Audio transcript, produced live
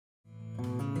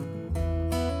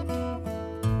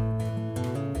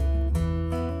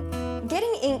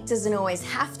ink doesn't always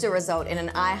have to result in an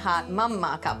I Heart Mum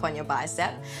markup on your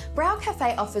bicep. Brow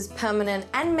Cafe offers permanent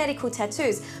and medical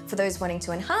tattoos for those wanting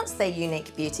to enhance their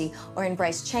unique beauty or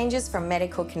embrace changes from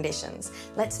medical conditions.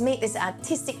 Let's meet this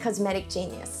artistic cosmetic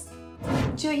genius.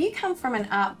 Joy, you come from an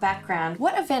art background.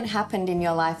 What event happened in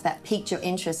your life that piqued your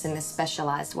interest in this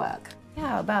specialized work?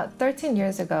 Yeah, about 13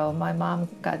 years ago, my mom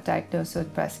got diagnosed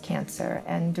with breast cancer,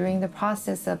 and during the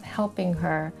process of helping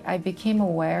her, I became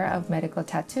aware of medical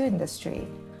tattoo industry.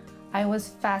 I was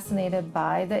fascinated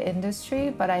by the industry,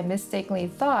 but I mistakenly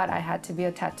thought I had to be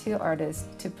a tattoo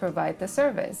artist to provide the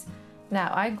service.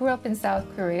 Now, I grew up in South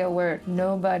Korea where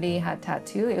nobody had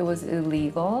tattoo. It was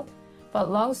illegal. But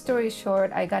long story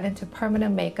short, I got into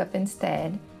permanent makeup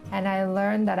instead, and I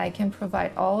learned that I can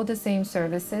provide all the same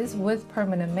services with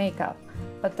permanent makeup.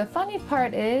 But the funny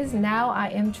part is now I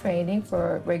am training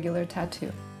for regular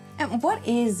tattoo. And what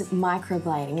is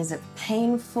microblading? Is it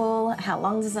painful? How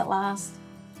long does it last?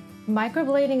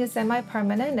 Microblading is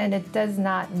semi-permanent and it does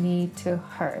not need to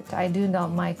hurt. I do know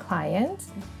my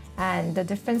clients, and the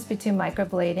difference between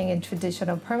microblading and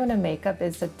traditional permanent makeup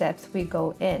is the depth we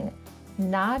go in.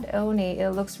 Not only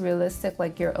it looks realistic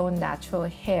like your own natural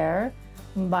hair,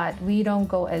 but we don't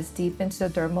go as deep into the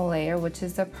dermal layer, which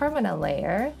is the permanent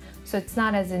layer. So it's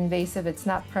not as invasive, it's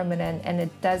not permanent, and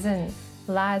it doesn't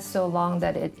last so long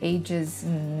that it ages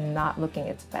not looking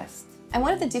its best. And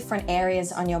what are the different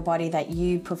areas on your body that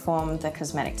you perform the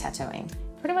cosmetic tattooing?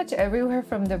 Pretty much everywhere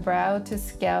from the brow to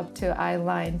scalp to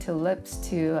eyeline to lips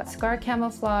to scar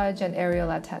camouflage and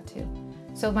areola tattoo.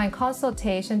 So my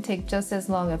consultation takes just as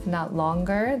long, if not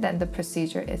longer, than the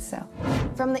procedure itself.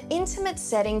 From the intimate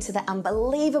setting to the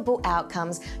unbelievable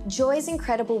outcomes, Joy's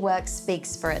incredible work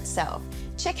speaks for itself.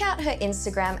 Check out her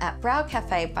Instagram at Brow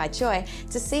Cafe by Joy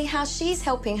to see how she's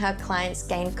helping her clients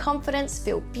gain confidence,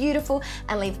 feel beautiful,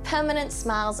 and leave permanent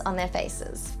smiles on their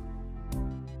faces.